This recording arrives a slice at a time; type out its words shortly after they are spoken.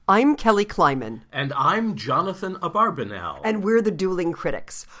I'm Kelly Kleiman. And I'm Jonathan Abarbanel. And we're the Dueling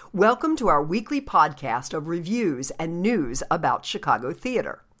Critics. Welcome to our weekly podcast of reviews and news about Chicago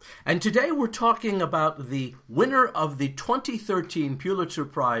theater. And today we're talking about the winner of the 2013 Pulitzer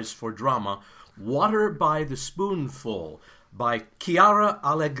Prize for Drama, Water by the Spoonful, by Chiara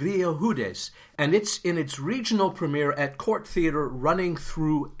Alegria Hudes, and it's in its regional premiere at Court Theater running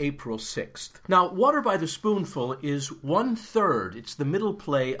through April 6th. Now, Water by the Spoonful is 1/3, it's the middle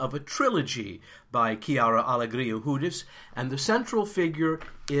play of a trilogy by Chiara Alegria Hudes, and the central figure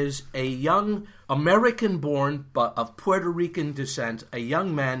is a young American-born but of Puerto Rican descent, a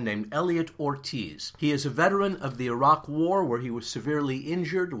young man named Elliot Ortiz. He is a veteran of the Iraq War where he was severely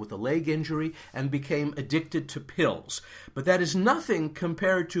injured with a leg injury and became addicted to pills. But that is nothing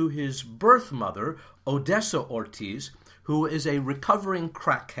compared to his birth mother, Odessa Ortiz, who is a recovering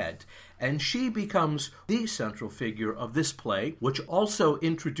crackhead, and she becomes the central figure of this play, which also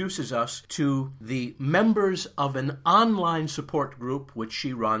introduces us to the members of an online support group which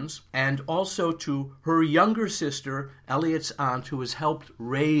she runs, and also to her younger sister, Elliot's aunt, who has helped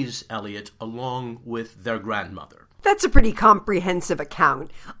raise Elliot along with their grandmother. That's a pretty comprehensive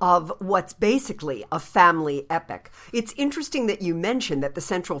account of what's basically a family epic. It's interesting that you mentioned that the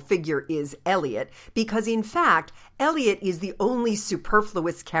central figure is Elliot, because in fact, Elliot is the only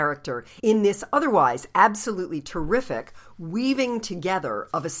superfluous character in this otherwise absolutely terrific weaving together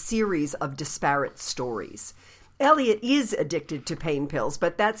of a series of disparate stories. Elliot is addicted to pain pills,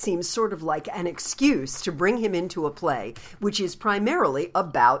 but that seems sort of like an excuse to bring him into a play which is primarily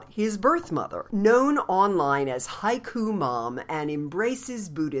about his birth mother, known online as Haiku Mom, and embraces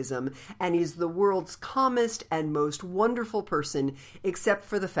Buddhism and is the world's calmest and most wonderful person, except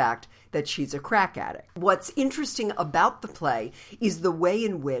for the fact that she's a crack addict. What's interesting about the play is the way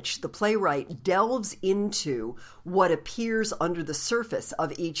in which the playwright delves into what appears under the surface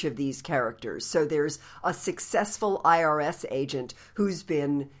of each of these characters. So there's a successful IRS agent who's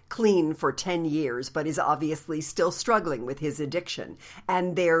been clean for 10 years but is obviously still struggling with his addiction.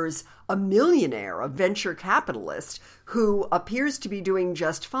 And there's a millionaire, a venture capitalist, who appears to be doing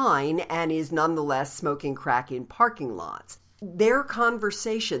just fine and is nonetheless smoking crack in parking lots. Their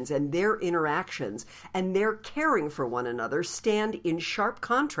conversations and their interactions and their caring for one another stand in sharp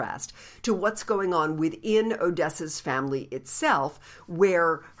contrast to what's going on within Odessa's family itself,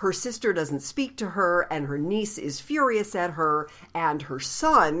 where her sister doesn't speak to her and her niece is furious at her and her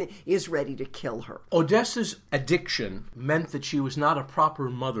son is ready to kill her. Odessa's addiction meant that she was not a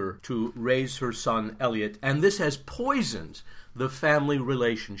proper mother to raise her son Elliot, and this has poisoned the family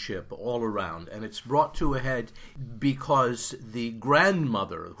relationship all around, and it's brought to a head because the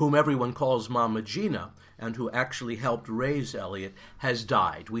grandmother, whom everyone calls Mama Gina, and who actually helped raise Elliot, has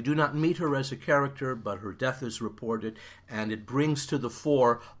died. We do not meet her as a character, but her death is reported, and it brings to the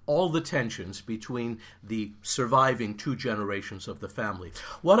fore all the tensions between the surviving two generations of the family.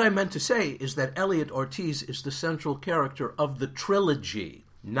 What I meant to say is that Elliot Ortiz is the central character of the trilogy,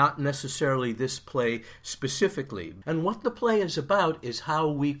 not necessarily this play specifically. And what the play is about is how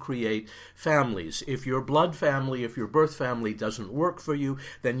we create families. If your blood family, if your birth family doesn't work for you,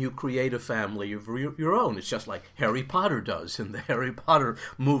 then you create a family of your own. It's just like Harry Potter does in the Harry Potter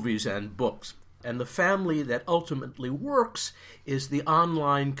movies and books. And the family that ultimately works is the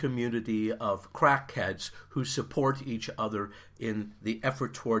online community of crackheads who support each other in the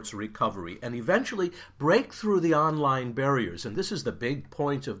effort towards recovery and eventually break through the online barriers. And this is the big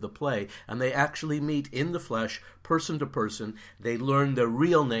point of the play. And they actually meet in the flesh, person to person. They learn their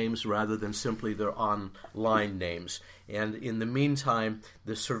real names rather than simply their online names. And in the meantime,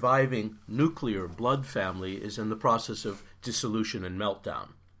 the surviving nuclear blood family is in the process of dissolution and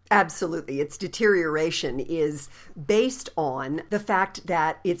meltdown. Absolutely. Its deterioration is based on the fact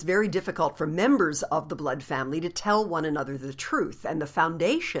that it's very difficult for members of the blood family to tell one another the truth. And the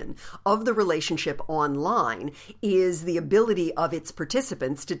foundation of the relationship online is the ability of its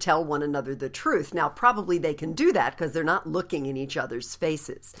participants to tell one another the truth. Now, probably they can do that because they're not looking in each other's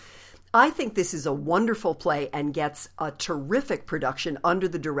faces. I think this is a wonderful play and gets a terrific production under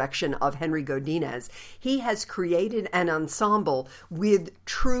the direction of Henry Godinez. He has created an ensemble with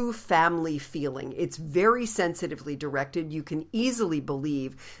true family feeling. It's very sensitively directed. You can easily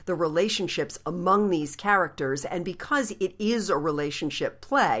believe the relationships among these characters, and because it is a relationship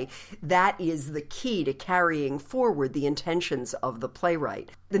play, that is the key to carrying forward the intentions of the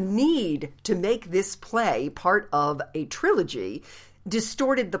playwright. The need to make this play part of a trilogy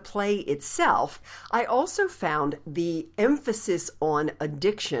distorted the play itself. I also found the emphasis on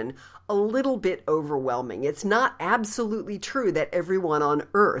addiction a little bit overwhelming. It's not absolutely true that everyone on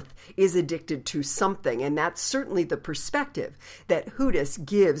Earth is addicted to something, and that's certainly the perspective that Hudes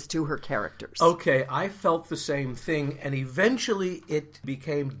gives to her characters. Okay, I felt the same thing, and eventually it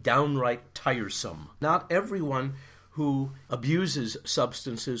became downright tiresome. Not everyone who abuses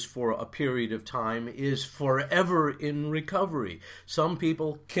substances for a period of time is forever in recovery. Some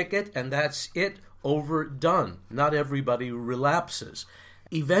people kick it, and that's it, overdone. Not everybody relapses.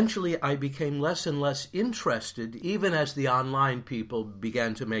 Eventually, I became less and less interested, even as the online people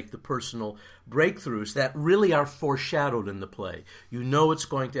began to make the personal breakthroughs that really are foreshadowed in the play. You know it's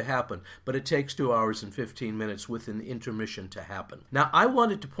going to happen, but it takes 2 hours and 15 minutes with an intermission to happen. Now, I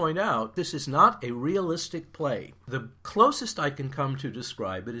wanted to point out this is not a realistic play. The closest I can come to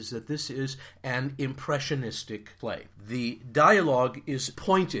describe it is that this is an impressionistic play. The dialogue is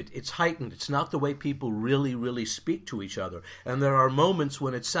pointed, it's heightened, it's not the way people really speak to each other, and there are moments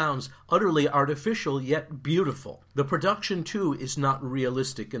when it sounds utterly artificial yet beautiful. The production, too, is not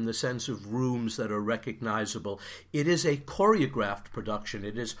realistic in the sense of rooms that are recognizable. It is a choreographed production.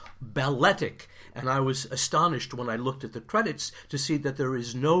 It is balletic. And I was astonished when I looked at the credits to see that there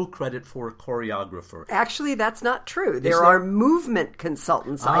is no credit for a choreographer. Actually, that's not true. There are movement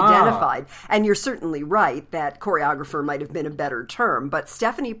consultants identified. And you're certainly right that choreographer might have been a better term. But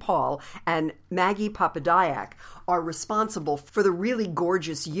Stephanie Paul and Maggie Papadiak are responsible for the really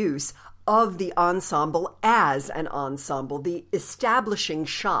gorgeous use of the ensemble as an ensemble. The establishing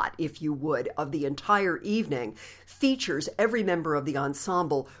shot, if you would, of the entire evening features every member of the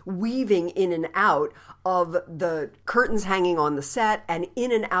ensemble weaving in and out of the curtains hanging on the set and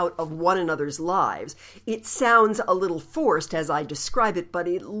in and out of one another's lives. It sounds a little forced as I describe it, but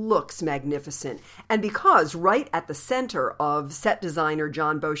it looks magnificent. And because right at the center of set designer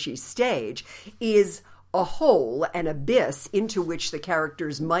John Boshi's stage is a hole, an abyss into which the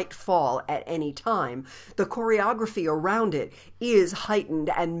characters might fall at any time, the choreography around it is heightened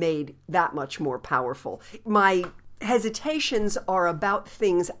and made that much more powerful. My hesitations are about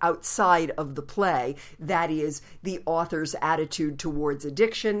things outside of the play, that is, the author's attitude towards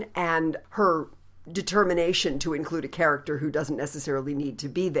addiction and her determination to include a character who doesn't necessarily need to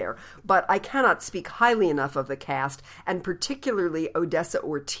be there. But I cannot speak highly enough of the cast, and particularly Odessa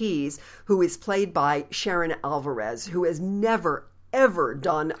Ortiz, who is played by Sharon Alvarez, who has never, ever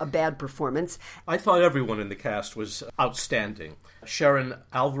done a bad performance. I thought everyone in the cast was outstanding. Sharon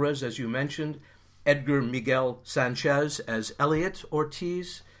Alvarez, as you mentioned, Edgar Miguel Sanchez as Elliot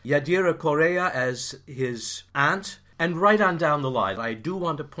Ortiz, Yadira Correa as his aunt, and right on down the line. I do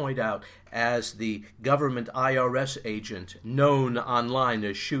want to point out, as the government IRS agent known online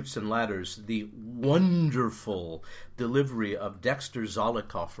as Chutes and Ladders, the wonderful delivery of Dexter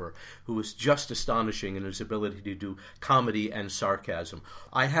Zollicoffer, who is just astonishing in his ability to do comedy and sarcasm.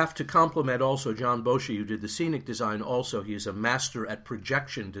 I have to compliment also John Boshi, who did the scenic design also. He is a master at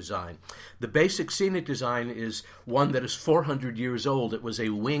projection design. The basic scenic design is one that is 400 years old. It was a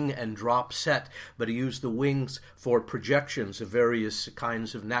wing and drop set, but he used the wings for projections of various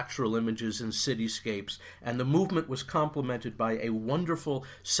kinds of natural images and cityscapes, and the movement was complemented by a wonderful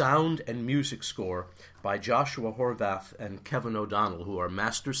sound and music score by Joshua Horvath and Kevin O'Donnell, who are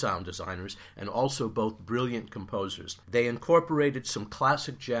master sound designers and also both brilliant composers. They incorporated some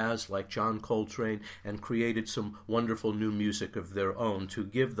classic jazz like John Coltrane and created some wonderful new music of their own to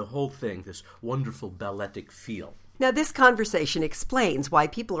give the whole thing this wonderful balletic feel. Now, this conversation explains why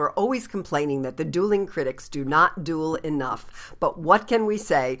people are always complaining that the dueling critics do not duel enough. But what can we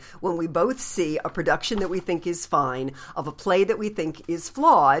say when we both see a production that we think is fine, of a play that we think is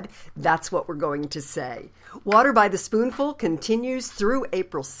flawed? That's what we're going to say. Water by the Spoonful continues through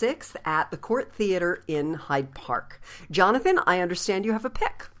April 6th at the Court Theater in Hyde Park. Jonathan, I understand you have a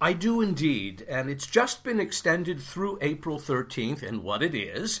pick. I do indeed, and it's just been extended through April 13th, and what it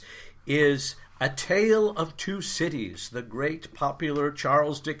is A Tale of Two Cities, the great popular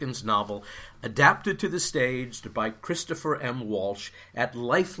Charles Dickens novel, adapted to the stage by Christopher M. Walsh at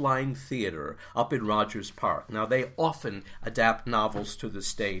Lifeline Theater up in Rogers Park. Now, they often adapt novels to the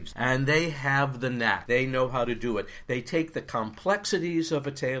stage, and they have the knack. They know how to do it. They take the complexities of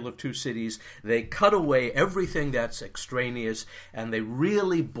A Tale of Two Cities, they cut away everything that's extraneous, and they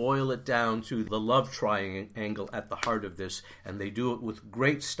really boil it down to the love triangle at the heart of this, and they do it with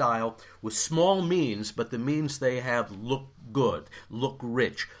great style, with small means, but the means they have look good, look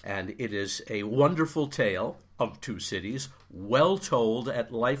rich, and it is a wonderful tale of two cities, well told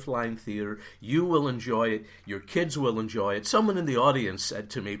at Lifeline Theater. You will enjoy it. Your kids will enjoy it. Someone in the audience said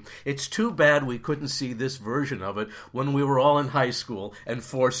to me, it's too bad we couldn't see this version of it when we were all in high school and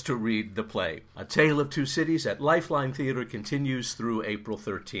forced to read the play. A Tale of Two Cities at Lifeline Theater continues through April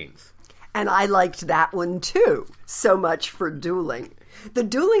 13th. And I liked that one too. So much for dueling. The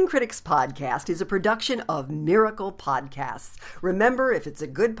Dueling Critics Podcast is a production of Miracle Podcasts. Remember, if it's a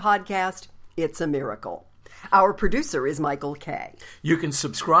good podcast, it's a miracle. Our producer is Michael Kay. You can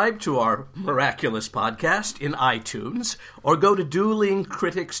subscribe to our miraculous podcast in iTunes or go to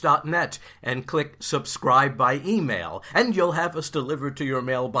duelingcritics.net and click subscribe by email, and you'll have us delivered to your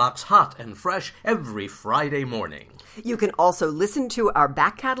mailbox hot and fresh every Friday morning. You can also listen to our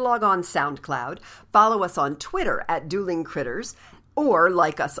back catalog on SoundCloud, follow us on Twitter at Dueling Critters, or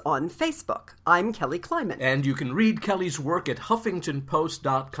like us on Facebook. I'm Kelly Kleiman. And you can read Kelly's work at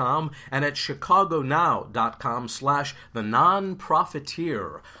HuffingtonPost.com and at ChicagoNow.com/The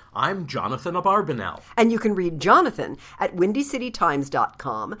Non-Profiteer. I'm Jonathan Abarbanel. And you can read Jonathan at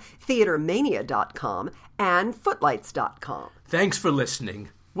WindyCityTimes.com, TheaterMania.com, and Footlights.com. Thanks for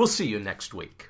listening. We'll see you next week.